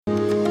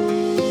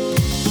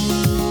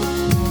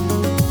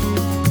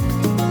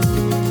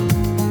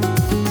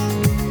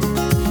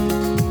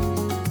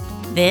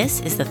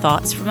This is the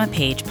Thoughts from a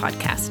Page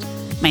podcast.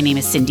 My name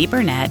is Cindy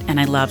Burnett, and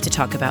I love to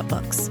talk about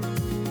books.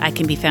 I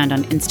can be found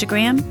on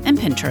Instagram and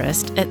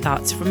Pinterest at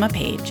Thoughts from a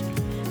Page.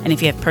 And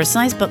if you have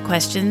personalized book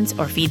questions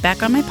or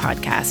feedback on my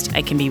podcast,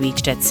 I can be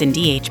reached at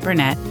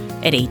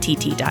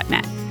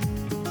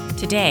cindyhburnett@att.net.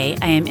 Today,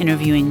 I am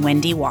interviewing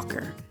Wendy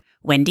Walker.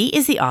 Wendy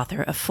is the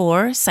author of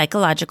 4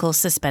 psychological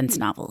suspense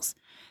novels.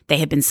 They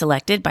have been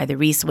selected by the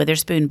Reese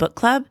Witherspoon Book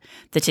Club,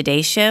 the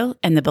Today Show,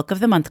 and the Book of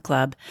the Month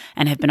Club,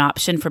 and have been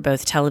optioned for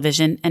both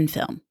television and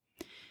film.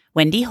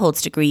 Wendy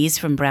holds degrees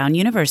from Brown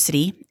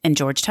University and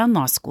Georgetown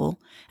Law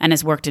School and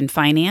has worked in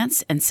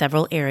finance and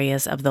several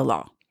areas of the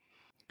law.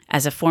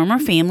 As a former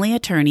family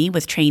attorney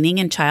with training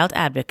in child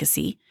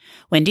advocacy,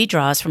 Wendy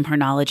draws from her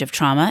knowledge of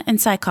trauma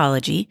and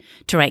psychology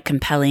to write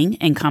compelling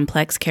and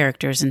complex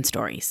characters and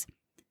stories.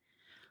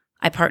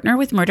 I partner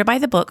with Murder by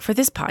the Book for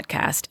this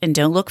podcast, and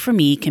Don't Look for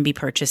Me can be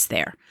purchased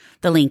there.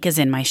 The link is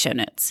in my show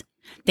notes.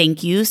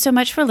 Thank you so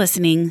much for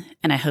listening,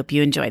 and I hope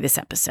you enjoy this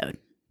episode.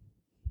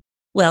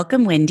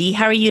 Welcome, Wendy.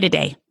 How are you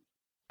today?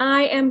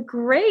 I am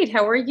great.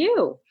 How are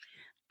you?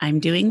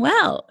 I'm doing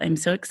well. I'm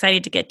so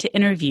excited to get to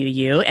interview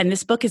you, and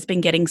this book has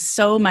been getting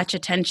so much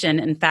attention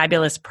and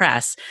fabulous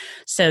press,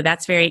 so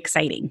that's very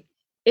exciting.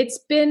 It's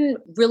been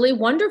really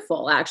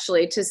wonderful,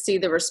 actually, to see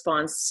the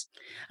response.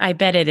 I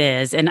bet it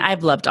is, and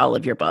I've loved all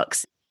of your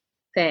books.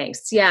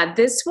 Thanks. Yeah,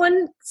 this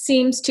one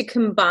seems to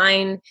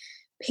combine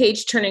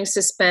page-turning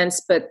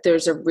suspense, but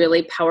there's a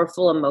really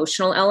powerful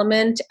emotional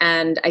element,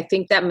 and I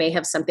think that may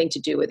have something to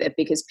do with it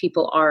because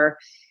people are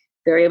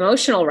very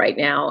emotional right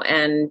now,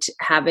 and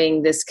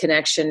having this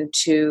connection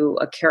to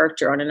a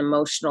character on an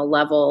emotional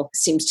level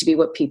seems to be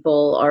what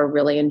people are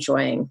really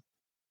enjoying.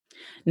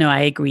 No,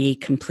 I agree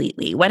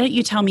completely. Why don't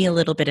you tell me a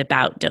little bit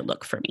about Don't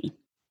Look for Me?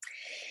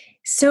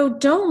 So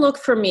Don't Look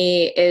for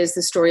Me is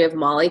the story of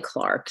Molly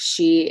Clark.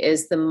 She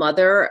is the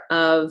mother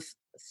of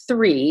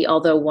 3,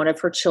 although one of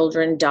her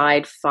children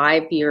died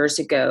 5 years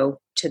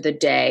ago to the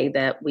day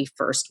that we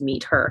first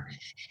meet her.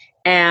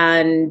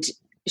 And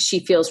she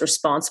feels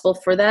responsible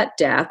for that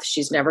death.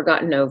 She's never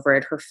gotten over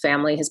it. Her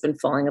family has been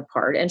falling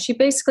apart. And she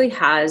basically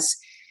has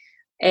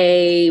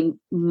a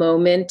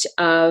moment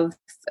of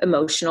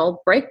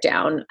emotional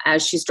breakdown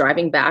as she's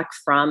driving back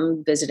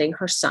from visiting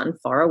her son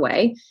far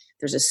away.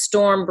 There's a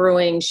storm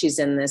brewing. She's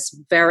in this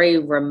very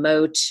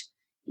remote,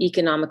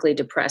 economically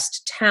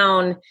depressed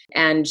town,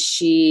 and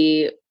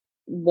she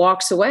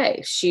walks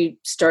away. She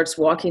starts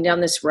walking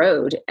down this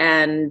road,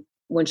 and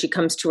when she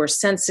comes to her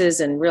senses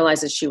and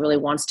realizes she really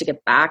wants to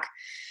get back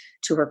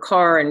to her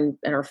car and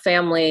her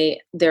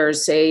family,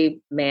 there's a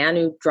man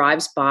who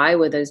drives by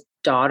with his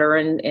daughter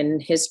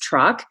in his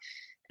truck,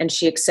 and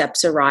she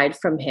accepts a ride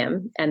from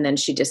him, and then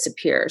she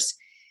disappears.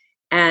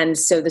 And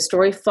so the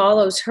story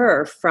follows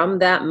her from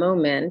that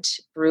moment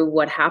through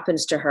what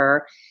happens to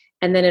her.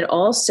 And then it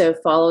also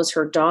follows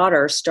her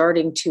daughter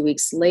starting 2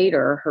 weeks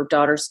later. Her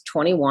daughter's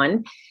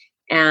 21,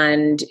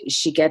 and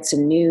she gets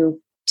a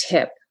new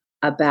tip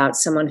about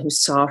someone who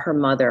saw her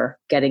mother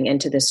getting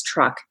into this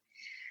truck.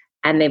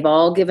 And they've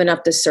all given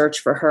up the search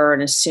for her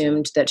and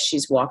assumed that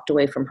she's walked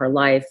away from her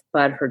life.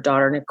 But her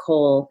daughter,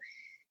 Nicole,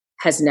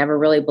 has never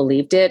really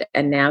believed it.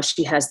 And now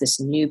she has this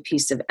new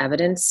piece of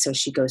evidence. So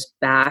she goes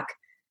back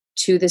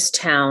to this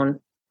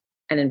town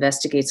and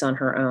investigates on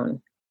her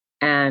own.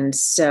 And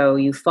so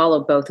you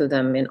follow both of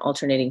them in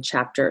alternating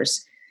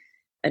chapters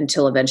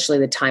until eventually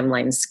the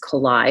timelines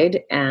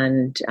collide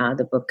and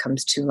the book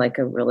comes to like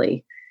a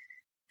really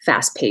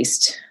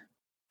fast-paced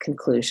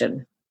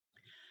conclusion.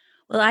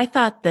 Well, I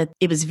thought that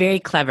it was very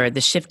clever, the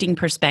shifting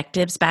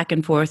perspectives back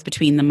and forth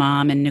between the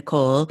mom and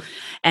Nicole,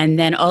 and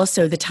then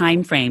also the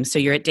time frame. So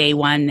you're at day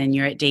 1 and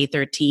you're at day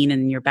 13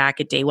 and you're back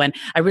at day 1.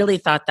 I really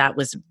thought that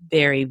was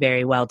very,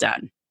 very well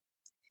done.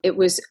 It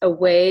was a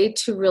way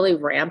to really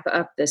ramp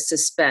up the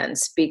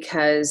suspense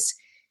because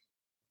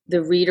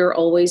the reader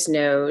always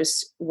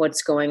knows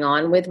what's going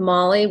on with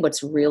Molly,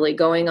 what's really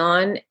going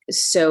on.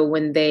 So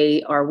when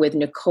they are with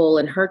Nicole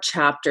in her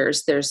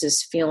chapters, there's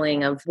this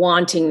feeling of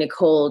wanting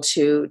Nicole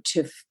to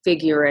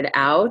figure it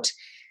out.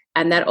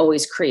 And that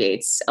always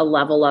creates a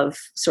level of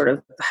sort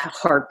of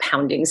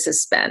heart-pounding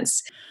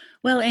suspense.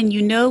 Well, and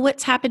you know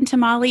what's happened to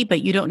Molly,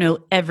 but you don't know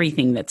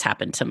everything that's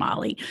happened to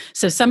Molly.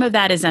 So some of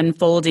that is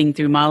unfolding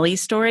through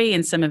Molly's story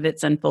and some of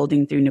it's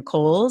unfolding through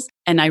Nicole's.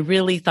 And I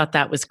really thought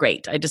that was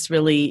great.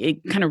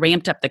 It kind of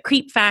ramped up the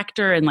creep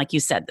factor and, like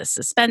you said, the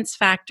suspense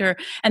factor.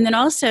 And then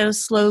also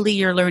slowly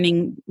you're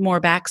learning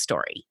more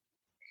backstory.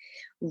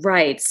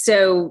 Right.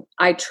 So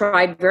I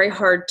tried very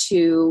hard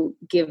to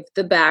give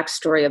the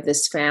backstory of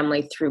this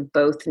family through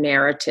both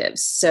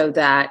narratives so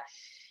that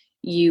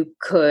you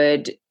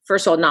could,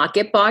 first of all, not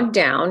get bogged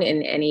down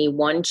in any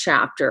one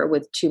chapter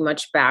with too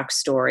much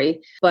backstory,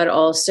 but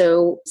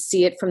also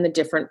see it from the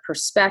different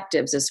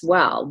perspectives as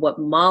well. What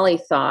Molly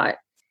thought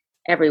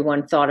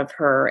everyone thought of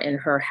her in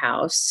her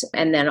house,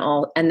 and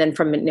then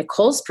from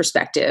Nicole's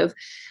perspective,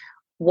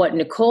 what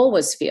Nicole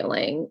was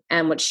feeling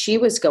and what she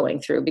was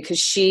going through, because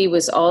she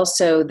was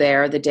also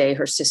there the day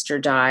her sister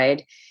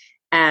died,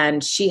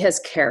 and she has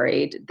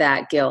carried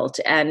that guilt.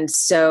 And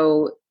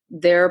so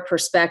their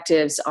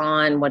perspectives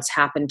on what's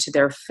happened to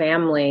their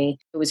family.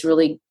 It was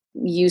really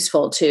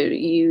useful to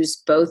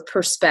use both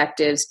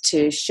perspectives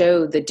to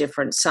show the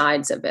different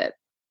sides of it.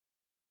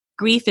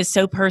 Grief is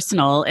so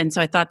personal. And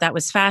so I thought that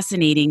was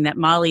fascinating that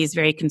Molly is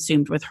very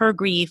consumed with her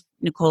grief.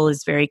 Nicole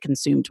is very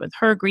consumed with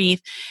her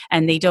grief.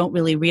 And they don't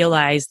really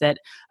realize that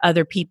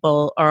other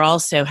people are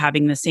also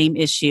having the same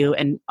issue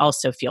and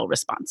also feel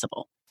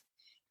responsible.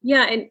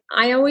 Yeah. And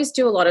I always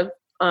do a lot of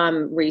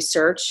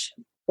research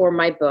for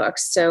my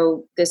books.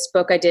 So this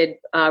book, I did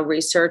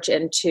research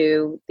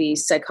into the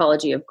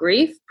psychology of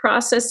grief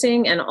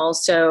processing and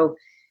also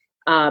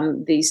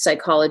the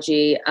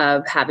psychology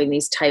of having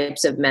these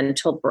types of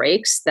mental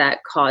breaks that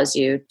cause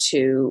you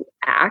to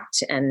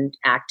act and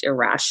act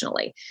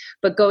irrationally.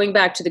 But going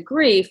back to the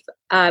grief,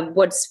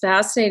 what's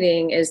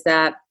fascinating is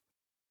that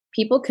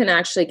people can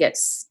actually get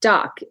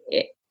stuck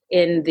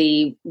in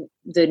the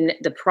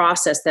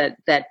process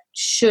that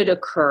should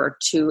occur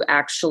to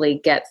actually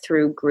get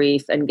through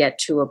grief and get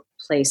to a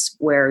place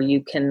where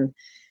you can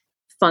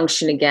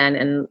function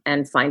again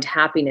and find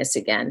happiness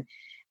again.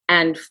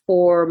 And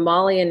for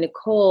Molly and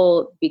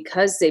Nicole,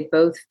 because they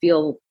both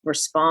feel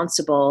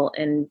responsible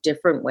in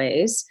different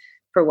ways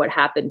for what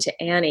happened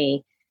to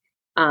Annie,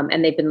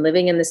 and they've been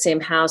living in the same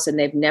house and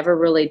they've never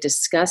really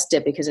discussed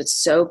it because it's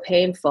so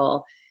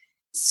painful.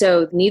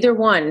 So neither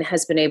one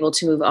has been able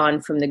to move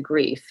on from the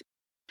grief.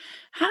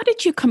 How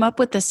did you come up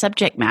with the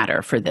subject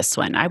matter for this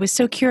one? I was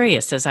so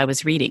curious as I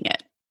was reading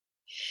it.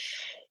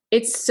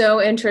 It's so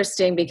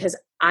interesting because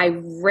I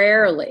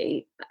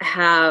rarely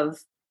have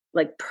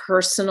like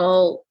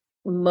personal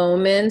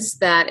moments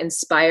that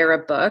inspire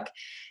a book.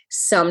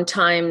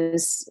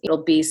 Sometimes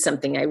it'll be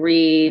something I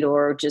read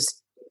or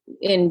just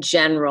in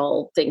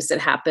general things that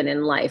happen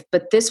in life.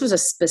 But this was a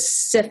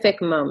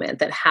specific moment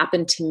that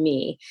happened to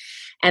me.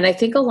 And I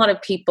think a lot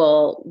of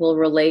people will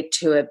relate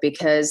to it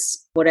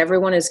because what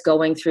everyone is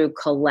going through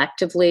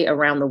collectively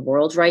around the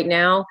world right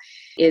now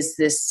is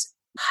this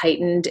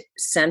heightened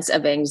sense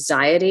of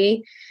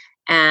anxiety.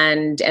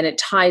 And it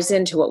ties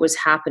into what was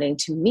happening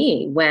to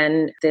me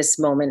when this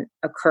moment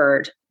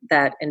occurred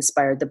that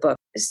inspired the book.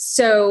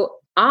 So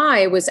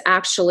I was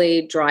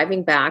actually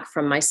driving back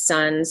from my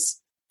son's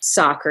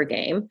soccer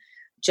game,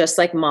 just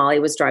like Molly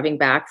was driving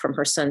back from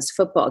her son's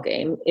football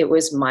game. It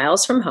was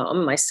miles from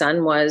home. My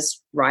son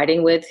was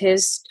riding with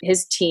his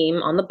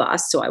team on the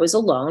bus, so I was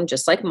alone,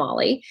 just like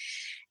Molly.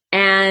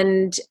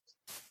 And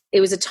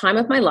it was a time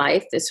of my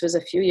life, this was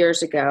a few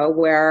years ago,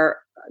 where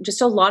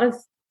just a lot of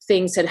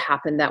things had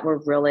happened that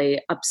were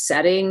really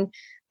upsetting,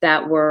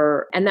 that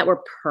were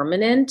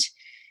permanent.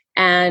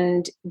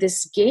 And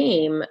this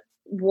game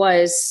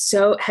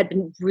had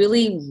been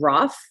really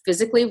rough,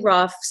 physically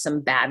rough,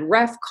 some bad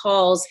ref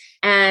calls,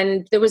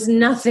 and there was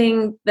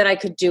nothing that I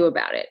could do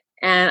about it.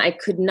 And I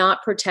could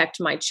not protect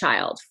my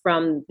child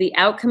from the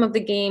outcome of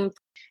the game.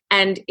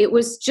 And it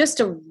was just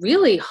a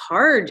really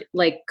hard,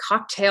 like,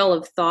 cocktail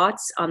of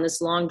thoughts on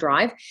this long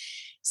drive.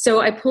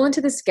 So I pull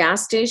into this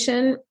gas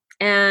station,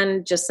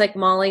 and just like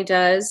Molly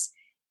does,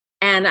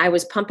 and I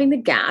was pumping the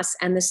gas,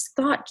 and this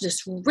thought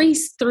just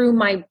raced through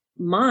my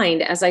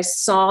mind as I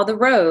saw the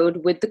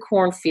road with the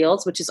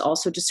cornfields, which is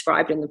also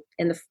described in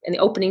the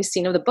opening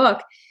scene of the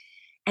book.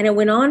 And it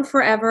went on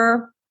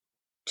forever,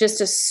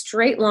 just a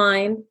straight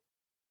line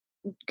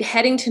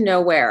heading to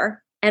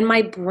nowhere. And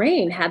my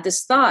brain had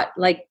this thought,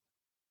 like,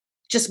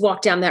 just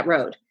walk down that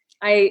road.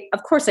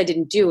 Of course I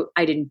didn't do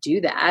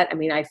that. I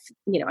mean,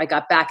 I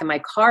got back in my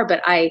car,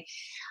 but I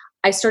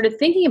started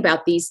thinking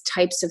about these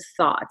types of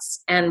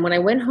thoughts. And when I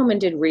went home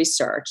and did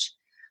research,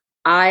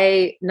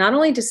 I not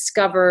only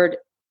discovered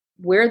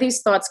where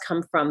these thoughts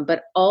come from,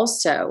 but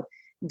also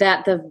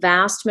that the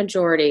vast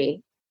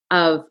majority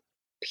of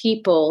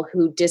people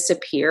who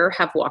disappear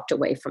have walked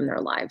away from their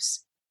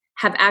lives,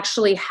 have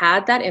actually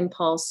had that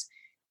impulse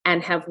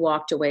and have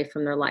walked away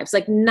from their lives,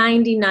 like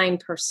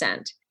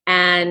 99%.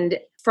 And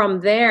from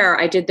there,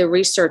 I did the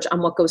research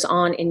on what goes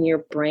on in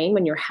your brain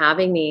when you're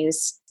having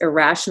these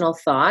irrational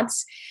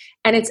thoughts.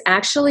 And it's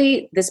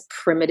actually this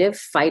primitive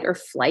fight or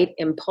flight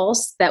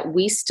impulse that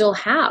we still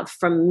have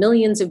from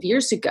millions of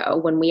years ago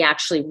when we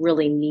actually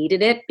really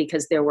needed it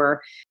because there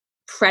were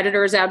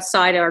predators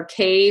outside our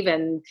cave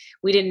and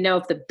we didn't know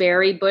if the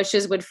berry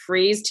bushes would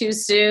freeze too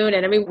soon.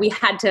 And I mean,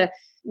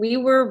 we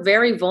were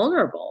very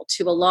vulnerable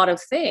to a lot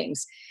of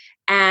things.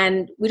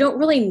 And we don't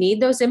really need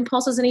those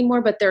impulses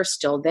anymore, but they're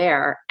still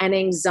there. And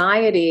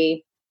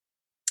anxiety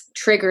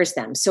triggers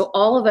them. So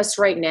all of us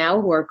right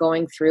now who are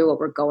going through what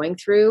we're going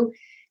through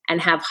and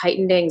have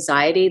heightened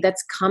anxiety,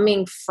 that's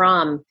coming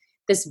from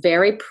this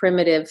very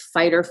primitive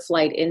fight or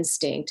flight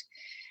instinct.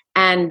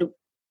 And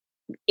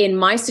in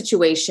my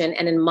situation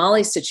and in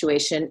Molly's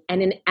situation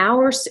and in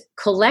our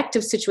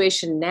collective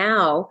situation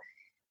now,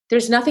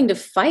 there's nothing to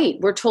fight.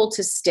 We're told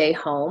to stay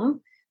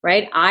home,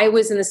 right? I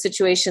was in the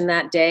situation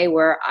that day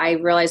where I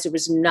realized there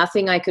was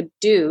nothing I could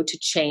do to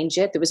change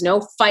it. There was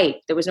no fight.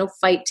 There was no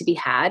fight to be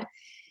had.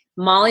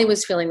 Molly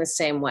was feeling the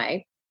same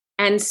way.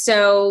 And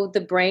so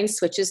the brain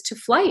switches to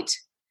flight.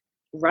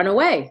 Run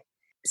away.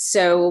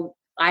 So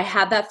I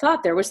had that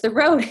thought. There was the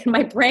road, and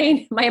my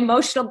brain, my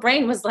emotional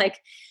brain was like,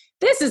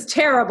 this is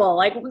terrible.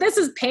 Like, this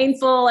is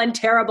painful and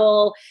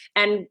terrible,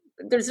 and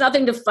there's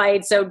nothing to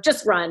fight. So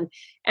just run.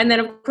 And then,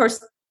 of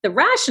course, the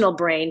rational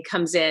brain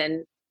comes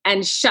in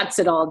and shuts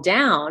it all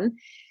down.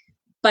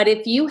 But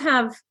if you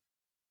have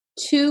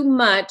too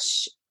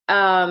much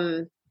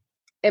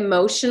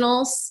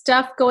emotional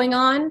stuff going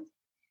on,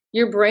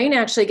 your brain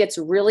actually gets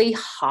really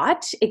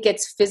hot. It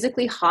gets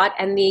physically hot,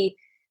 and the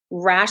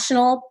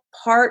rational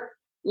part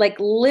like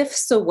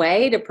lifts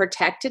away to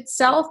protect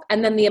itself,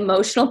 and then the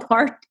emotional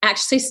part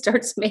actually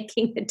starts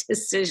making the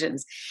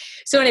decisions.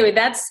 So anyway,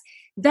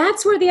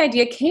 that's where the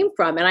idea came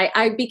from. And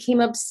I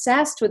became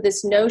obsessed with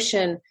this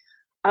notion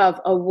of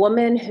a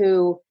woman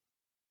who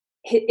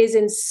is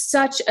in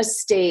such a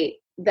state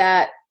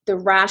that the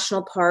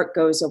rational part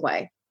goes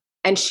away,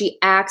 and she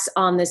acts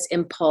on this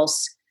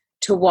impulse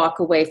to walk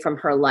away from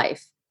her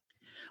life.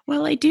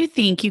 Well, I do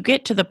think you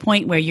get to the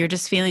point where you're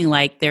just feeling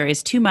like there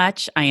is too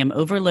much, I am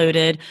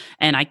overloaded,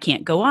 and I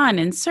can't go on.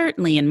 And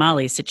certainly in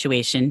Molly's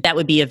situation, that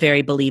would be a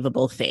very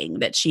believable thing,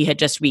 that she had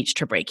just reached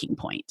her breaking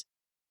point.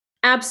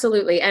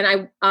 Absolutely.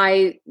 And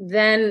I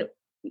then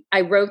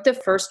wrote the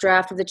first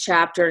draft of the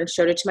chapter and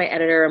showed it to my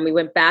editor, and we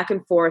went back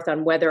and forth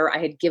on whether I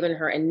had given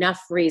her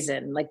enough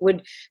reason. Like,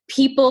 would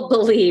people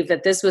believe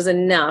that this was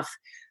enough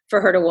for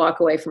her to walk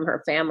away from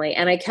her family?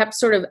 And I kept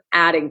sort of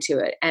adding to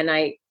it, and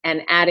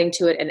adding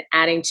to it and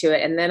adding to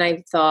it. And then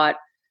I thought,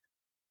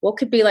 what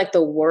could be like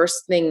the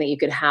worst thing that you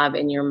could have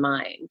in your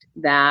mind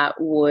that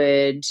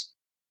would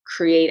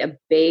create a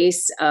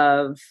base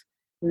of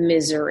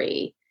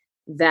misery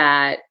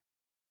that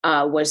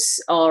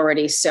was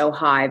already so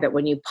high that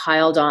when you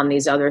piled on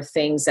these other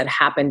things that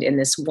happened in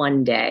this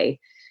one day,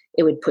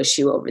 it would push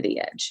you over the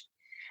edge.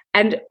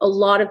 And a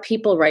lot of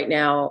people right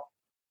now,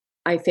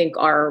 I think,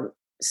 are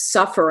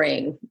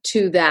suffering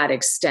to that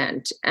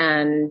extent.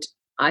 And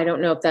I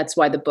don't know if that's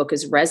why the book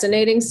is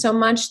resonating so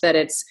much, that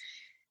it's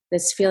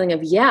this feeling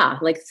of,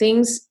 like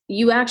things,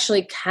 you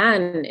actually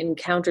can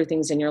encounter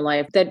things in your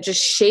life that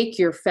just shake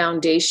your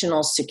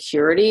foundational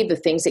security, the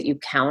things that you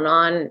count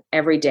on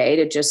every day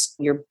to just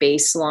your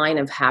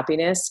baseline of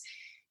happiness.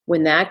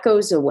 When that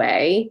goes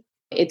away,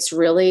 it's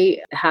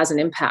really has an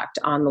impact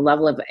on the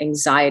level of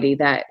anxiety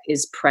that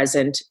is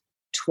present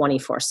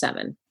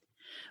 24/7.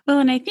 Well,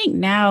 and I think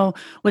now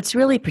what's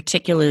really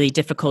particularly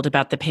difficult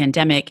about the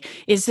pandemic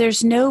is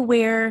there's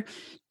nowhere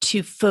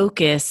to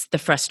focus the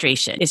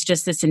frustration. It's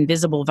just this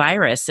invisible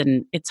virus,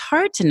 and it's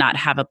hard to not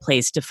have a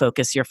place to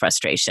focus your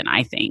frustration,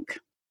 I think.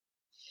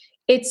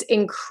 It's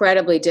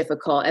incredibly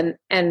difficult.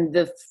 And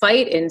the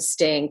fight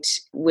instinct,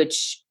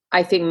 which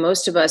I think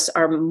most of us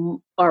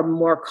are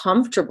more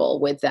comfortable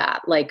with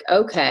that. Like,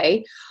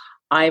 okay,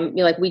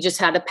 we just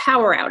had a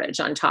power outage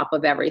on top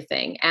of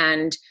everything.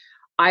 And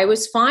I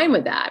was fine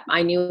with that.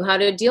 I knew how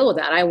to deal with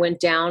that. I went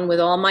down with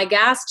all my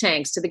gas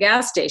tanks to the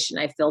gas station.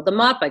 I filled them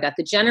up. I got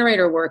the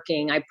generator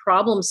working. I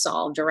problem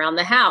solved around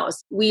the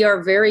house. We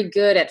are very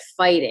good at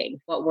fighting.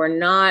 What we're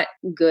not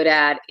good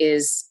at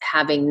is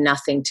having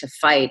nothing to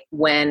fight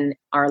when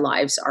our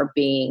lives are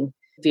being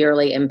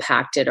severely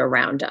impacted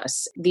around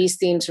us. These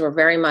themes were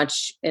very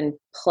much in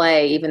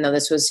play, even though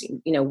this was,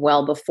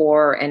 well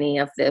before any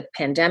of the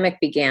pandemic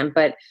began.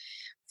 But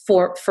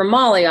for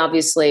Molly,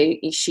 obviously,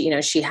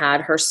 she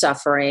had her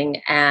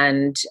suffering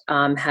and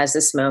has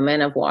this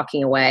moment of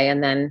walking away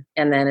and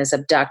then is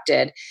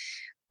abducted.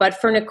 But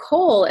for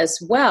Nicole as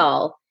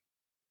well,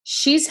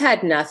 she's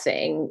had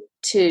nothing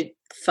to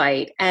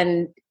fight.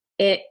 And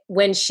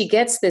when she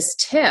gets this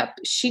tip,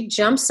 she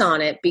jumps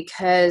on it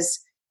because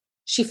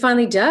she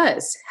finally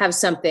does have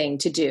something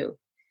to do.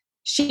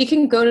 She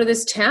can go to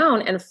this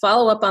town and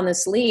follow up on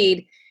this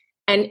lead.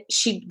 And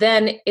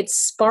it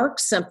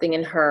sparks something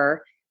in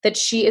her that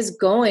she is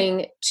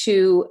going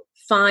to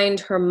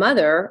find her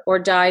mother or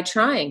die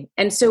trying.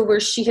 And so where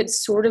she had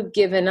sort of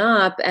given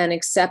up and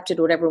accepted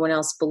what everyone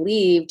else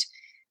believed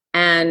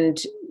and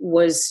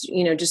was,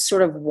 just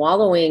sort of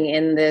wallowing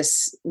in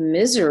this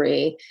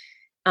misery,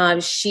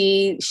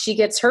 she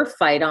gets her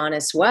fight on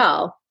as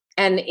well.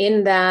 And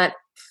in that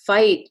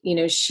fight,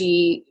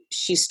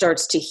 she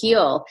starts to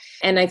heal.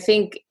 And I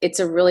think it's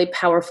a really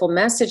powerful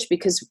message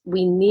because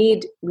we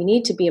need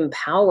to be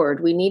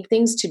empowered. We need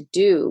things to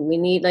do. We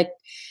need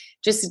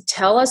just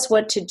tell us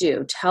what to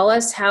do. Tell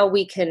us how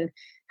we can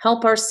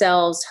help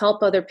ourselves,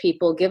 help other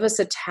people, give us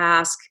a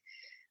task,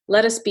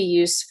 let us be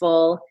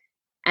useful.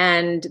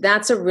 And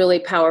that's a really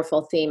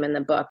powerful theme in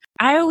the book.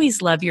 I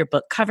always love your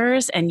book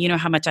covers, and you know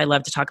how much I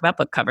love to talk about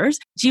book covers.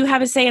 Do you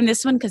have a say in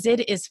this one? Because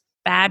it is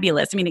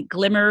fabulous. I mean, it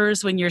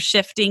glimmers when you're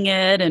shifting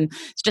it, and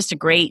it's just a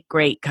great,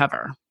 great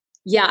cover.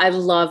 Yeah, I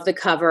love the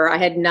cover. I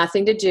had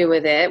nothing to do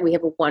with it. We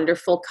have a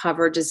wonderful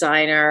cover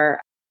designer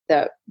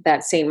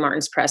that St.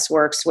 Martin's Press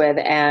works with,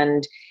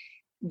 and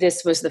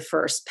this was the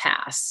first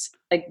pass.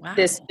 Wow.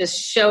 This just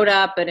showed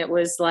up, and it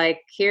was like,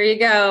 here you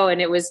go. And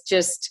it was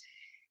just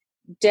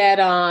dead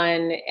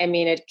on. I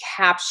mean, it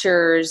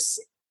captures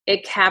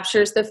it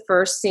captures the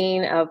first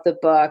scene of the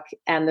book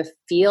and the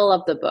feel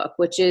of the book,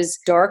 which is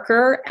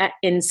darker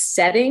in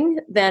setting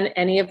than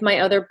any of my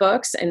other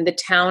books. And the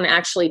town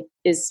actually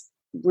is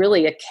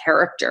really a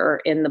character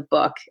in the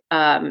book,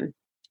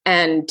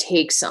 and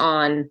takes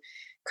on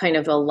kind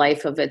of a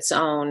life of its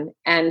own.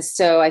 And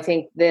so I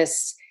think the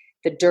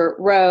dirt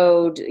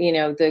road,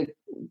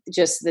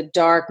 just the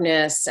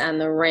darkness and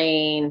the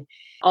rain,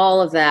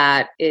 all of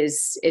that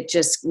it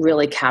just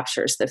really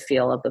captures the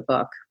feel of the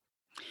book.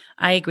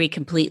 I agree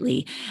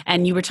completely.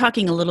 And you were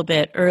talking a little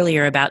bit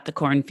earlier about the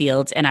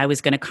cornfields, and I was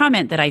going to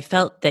comment that I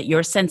felt that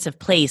your sense of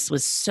place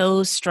was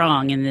so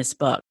strong in this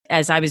book.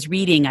 As I was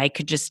reading, I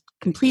could just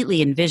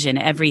completely envision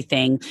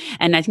everything.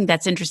 And I think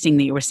that's interesting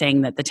that you were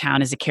saying that the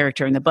town is a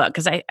character in the book,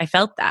 because I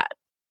felt that.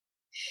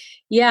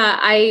 Yeah,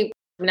 I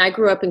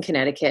grew up in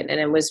Connecticut, and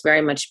it was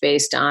very much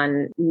based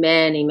on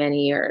many,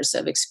 many years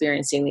of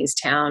experiencing these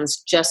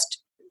towns, just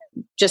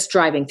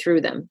driving through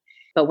them.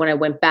 But when I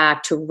went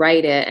back to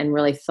write it and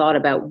really thought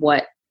about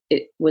what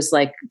it was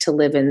like to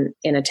live in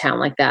a town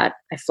like that,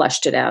 I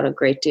fleshed it out a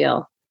great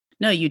deal.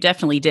 No, you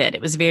definitely did. It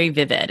was very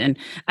vivid. And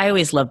I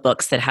always love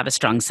books that have a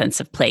strong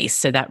sense of place.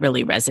 So that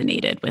really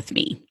resonated with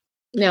me.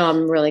 No,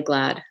 I'm really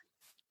glad.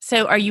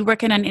 So are you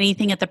working on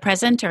anything at the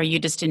present, or are you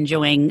just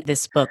enjoying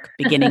this book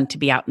beginning to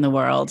be out in the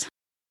world?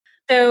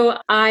 So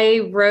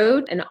I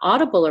wrote an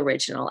Audible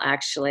original,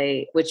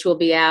 actually, which will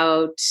be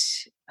out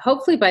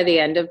hopefully by the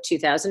end of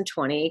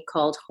 2020,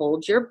 called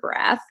Hold Your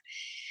Breath.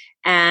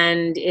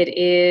 And it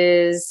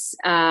is,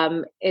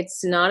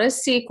 it's not a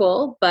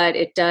sequel, but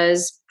it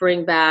does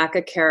bring back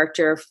a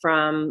character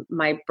from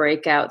my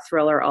breakout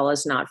thriller, All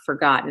Is Not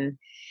Forgotten.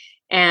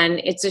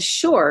 And it's a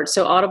short.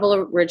 So Audible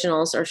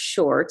originals are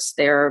shorts.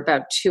 They're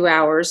about 2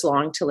 hours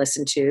long to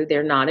listen to.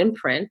 They're not in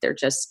print. They're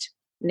just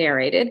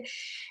narrated.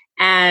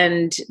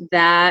 And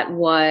that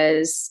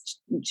was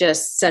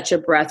just such a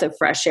breath of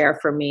fresh air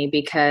for me,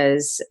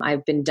 because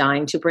I've been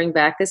dying to bring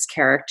back this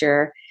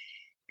character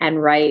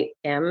and write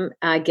him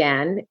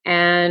again.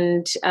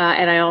 And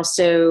I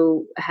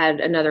also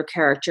had another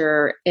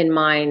character in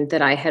mind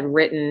that I had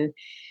written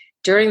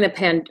during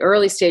the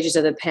early stages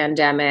of the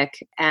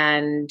pandemic,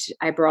 and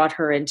I brought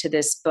her into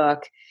this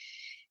book.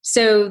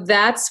 So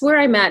that's where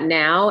I'm at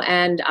now,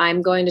 and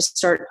I'm going to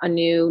start a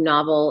new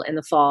novel in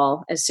the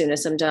fall as soon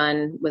as I'm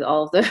done with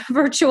all of the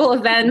virtual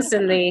events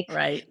and the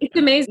Right. It's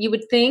amazing. You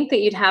would think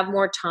that you'd have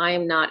more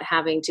time not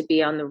having to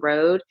be on the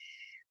road,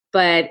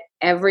 but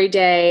every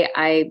day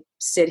I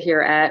sit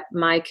here at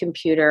my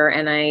computer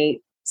and I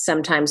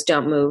sometimes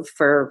don't move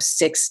for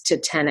 6 to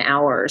 10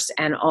 hours,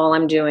 and all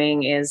I'm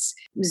doing is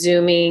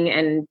Zooming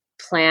and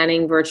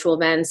planning virtual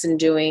events and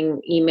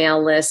doing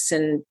email lists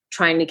and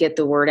trying to get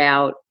the word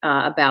out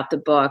about the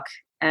book,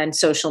 and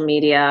social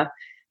media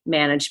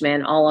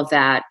management. All of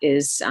that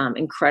is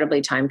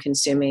incredibly time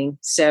consuming.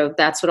 So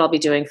that's what I'll be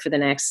doing for the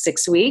next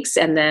 6 weeks.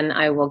 And then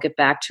I will get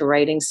back to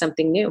writing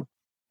something new.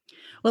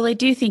 Well, I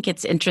do think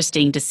it's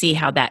interesting to see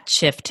how that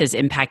shift has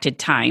impacted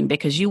time,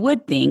 because you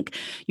would think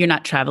you're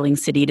not traveling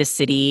city to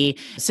city,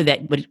 so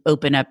that would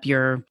open up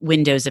your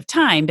windows of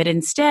time. But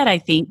instead, I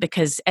think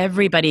because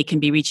everybody can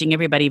be reaching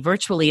everybody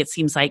virtually, it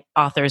seems like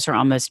authors are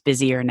almost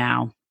busier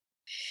now.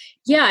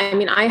 Yeah, I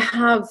mean,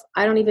 I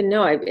don't even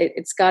know.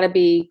 It's got to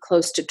be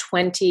close to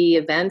 20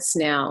 events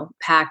now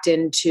packed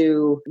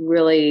into,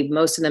 really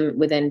most of them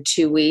within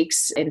 2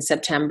 weeks in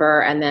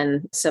September, and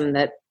then some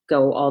that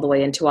go all the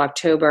way into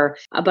October.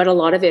 But a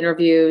lot of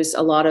interviews,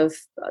 a lot of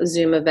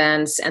Zoom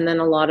events, and then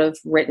a lot of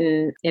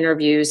written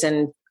interviews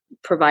and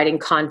providing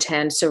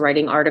content, so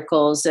writing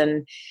articles.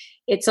 And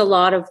it's a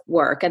lot of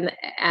work, and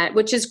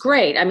which is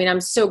great. I mean,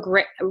 I'm so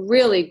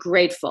really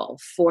grateful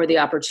for the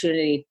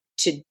opportunity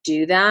to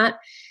do that.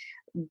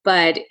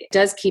 But it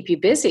does keep you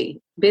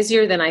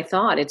busier than I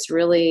thought. It's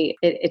really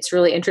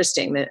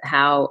interesting that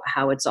how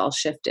it's all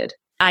shifted.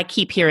 I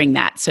keep hearing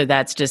that. So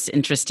that's just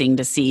interesting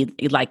to see,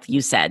 like you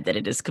said, that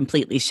it is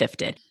completely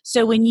shifted.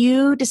 So when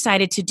you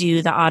decided to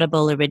do the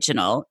Audible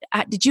original,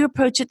 did you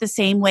approach it the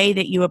same way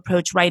that you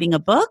approach writing a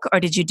book, or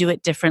did you do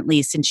it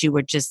differently since you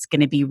were just going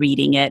to be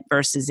reading it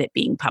versus it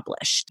being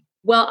published?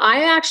 Well,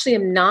 I actually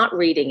am not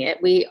reading it.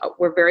 We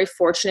were very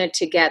fortunate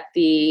to get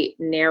the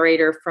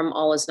narrator from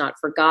All Is Not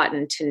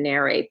Forgotten to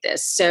narrate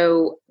this.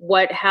 So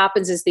what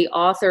happens is the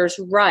authors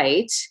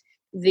write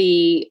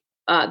the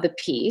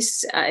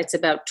piece. It's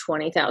about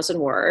 20,000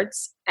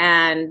 words,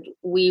 and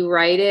we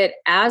write it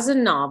as a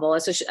novel,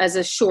 as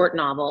a short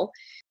novel,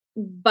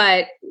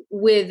 but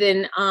with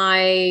an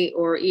eye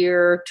or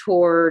ear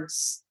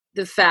towards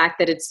the fact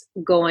that it's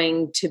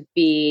going to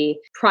be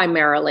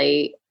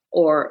primarily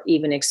or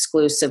even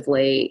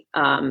exclusively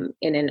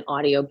in an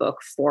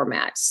audiobook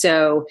format.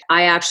 So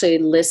I actually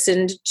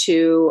listened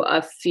to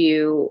a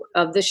few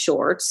of the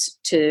shorts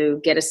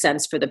to get a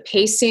sense for the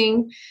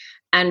pacing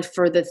and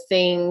for the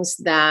things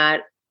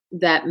that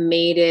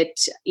made it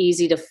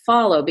easy to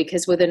follow.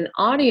 Because with an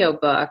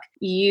audiobook,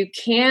 you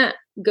can't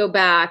go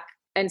back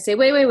and say,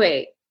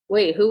 wait,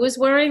 who was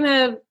wearing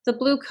the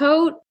blue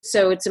coat?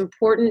 So it's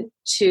important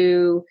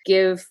to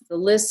give the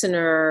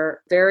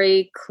listener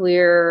very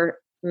clear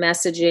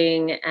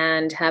messaging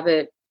and have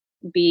it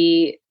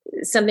be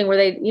something where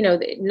they,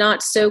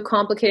 not so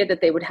complicated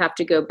that they would have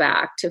to go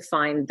back to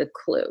find the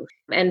clue.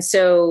 And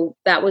so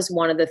that was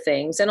one of the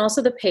things. And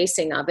also the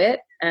pacing of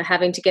it,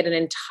 having to get an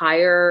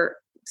entire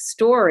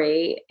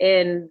story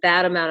in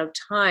that amount of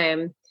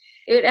time.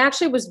 It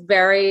actually was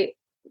very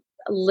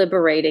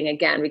liberating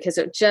again, because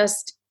it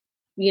just,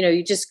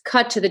 you just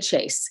cut to the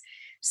chase.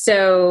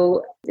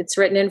 So it's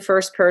written in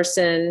first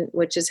person,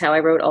 which is how I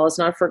wrote All Is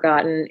Not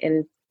Forgotten,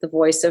 in the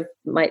voice of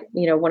my,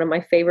 one of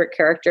my favorite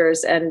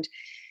characters. And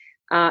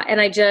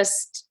I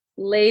just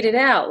laid it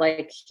out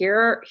like,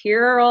 here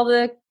are all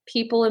the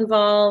people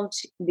involved.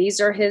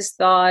 These are his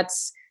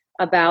thoughts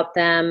about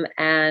them.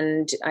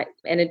 And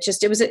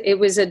it was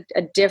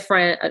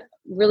a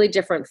really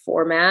different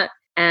format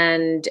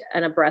and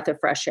a breath of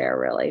fresh air,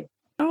 really.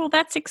 Oh,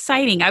 that's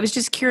exciting. I was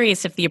just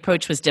curious if the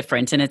approach was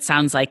different, and it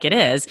sounds like it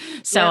is.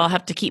 So yeah. I'll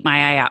have to keep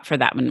my eye out for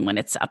that one when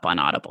it's up on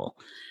Audible.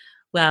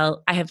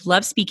 Well, I have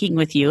loved speaking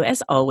with you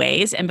as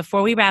always. And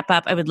before we wrap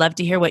up, I would love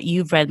to hear what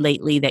you've read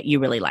lately that you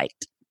really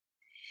liked.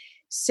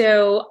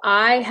 So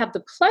I have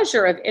the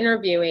pleasure of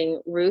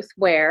interviewing Ruth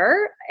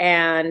Ware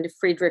and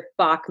Friedrich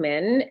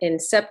Bachman in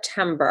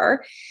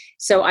September.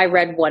 So I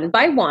read One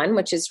by One,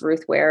 which is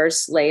Ruth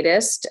Ware's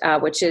latest,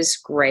 which is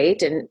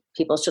great, and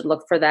people should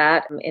look for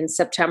that in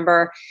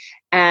September,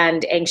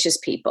 and Anxious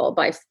People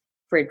by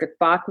Friedrich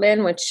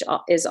Bachman, which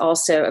is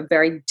also a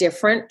very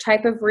different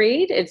type of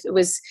read. It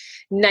was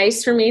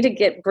nice for me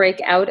to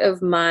break out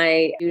of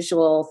my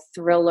usual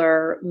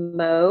thriller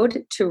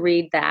mode to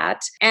read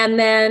that. And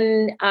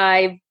then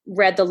I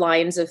read The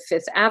Lions of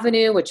Fifth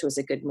Avenue, which was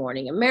a Good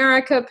Morning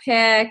America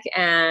pick.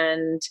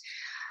 And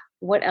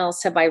what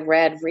else have I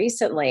read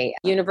recently?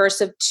 Universe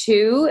of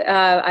Two,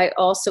 I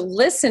also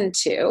listened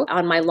to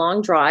on my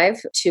long drive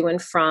to and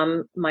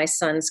from my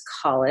son's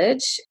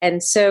college.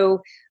 And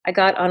so I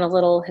got on a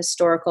little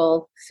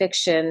historical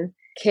fiction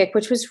kick,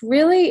 which was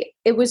really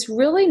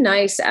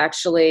nice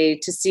actually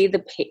to see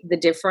the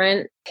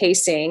different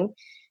pacing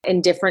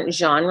in different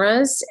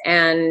genres.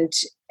 And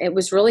it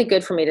was really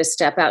good for me to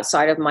step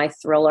outside of my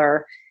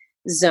thriller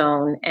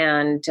zone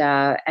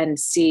and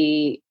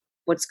see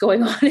what's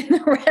going on in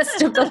the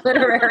rest of the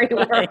literary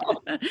world.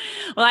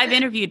 Well, I've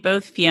interviewed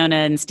both Fiona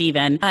and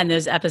Stephen, and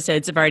those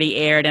episodes have already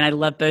aired, and I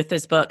love both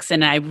those books.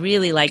 And I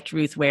really liked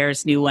Ruth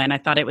Ware's new one. I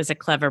thought it was a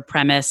clever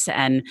premise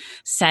and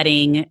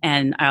setting,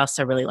 and I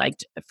also really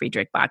liked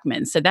Friedrich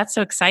Bachman. So that's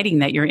so exciting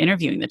that you're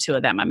interviewing the two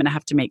of them. I'm going to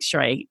have to make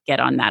sure I get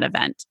on that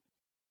event.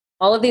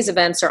 All of these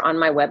events are on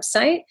my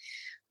website,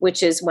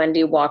 which is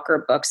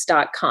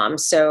wendywalkerbooks.com.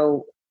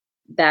 So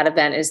that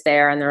event is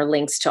there, and there are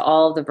links to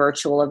all of the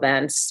virtual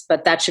events,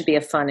 but that should be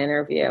a fun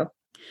interview.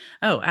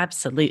 Oh,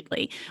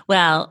 absolutely.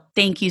 Well,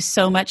 thank you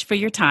so much for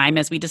your time.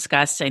 As we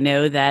discussed, I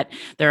know that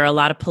there are a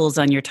lot of pulls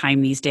on your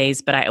time these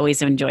days, but I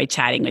always enjoy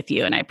chatting with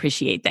you, and I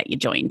appreciate that you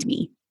joined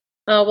me.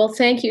 Oh, well,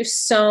 thank you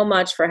so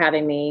much for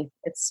having me.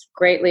 It's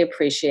greatly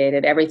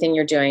appreciated, everything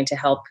you're doing to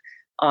help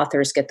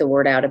authors get the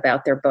word out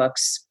about their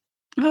books.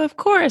 Oh, of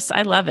course.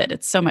 I love it.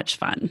 It's so much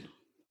fun.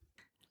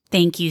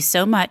 Thank you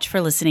so much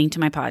for listening to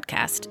my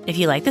podcast. If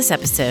you like this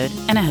episode,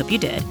 and I hope you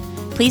did,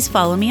 please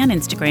follow me on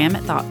Instagram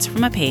at Thoughts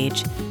From a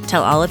Page,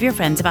 tell all of your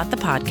friends about the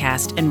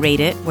podcast, and rate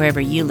it wherever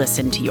you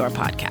listen to your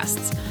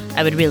podcasts.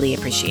 I would really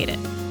appreciate it.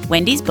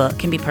 Wendy's book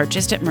can be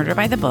purchased at Murder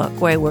by the Book,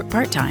 where I work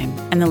part-time,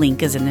 and the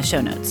link is in the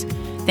show notes.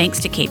 Thanks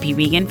to KP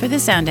Regan for the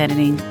sound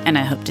editing, and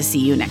I hope to see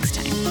you next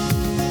time.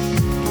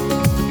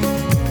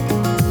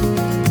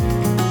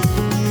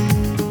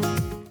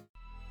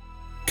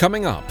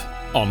 Coming up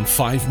on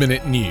 5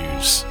 Minute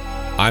News,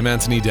 I'm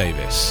Anthony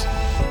Davis.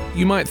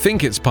 You might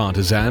think it's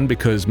partisan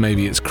because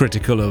maybe it's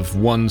critical of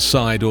one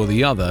side or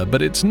the other,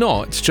 but it's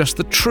not. It's just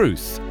the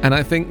truth. And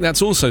I think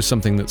that's also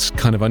something that's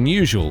kind of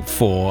unusual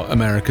for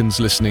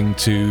Americans listening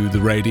to the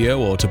radio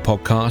or to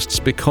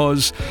podcasts,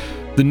 because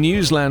the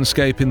news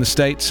landscape in the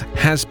States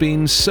has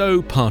been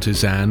so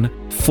partisan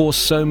for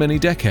so many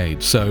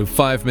decades. So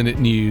 5 Minute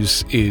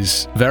News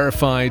is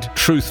verified,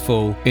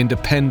 truthful,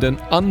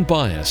 independent,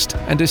 unbiased,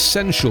 and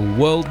essential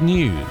world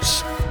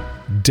news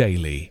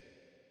daily.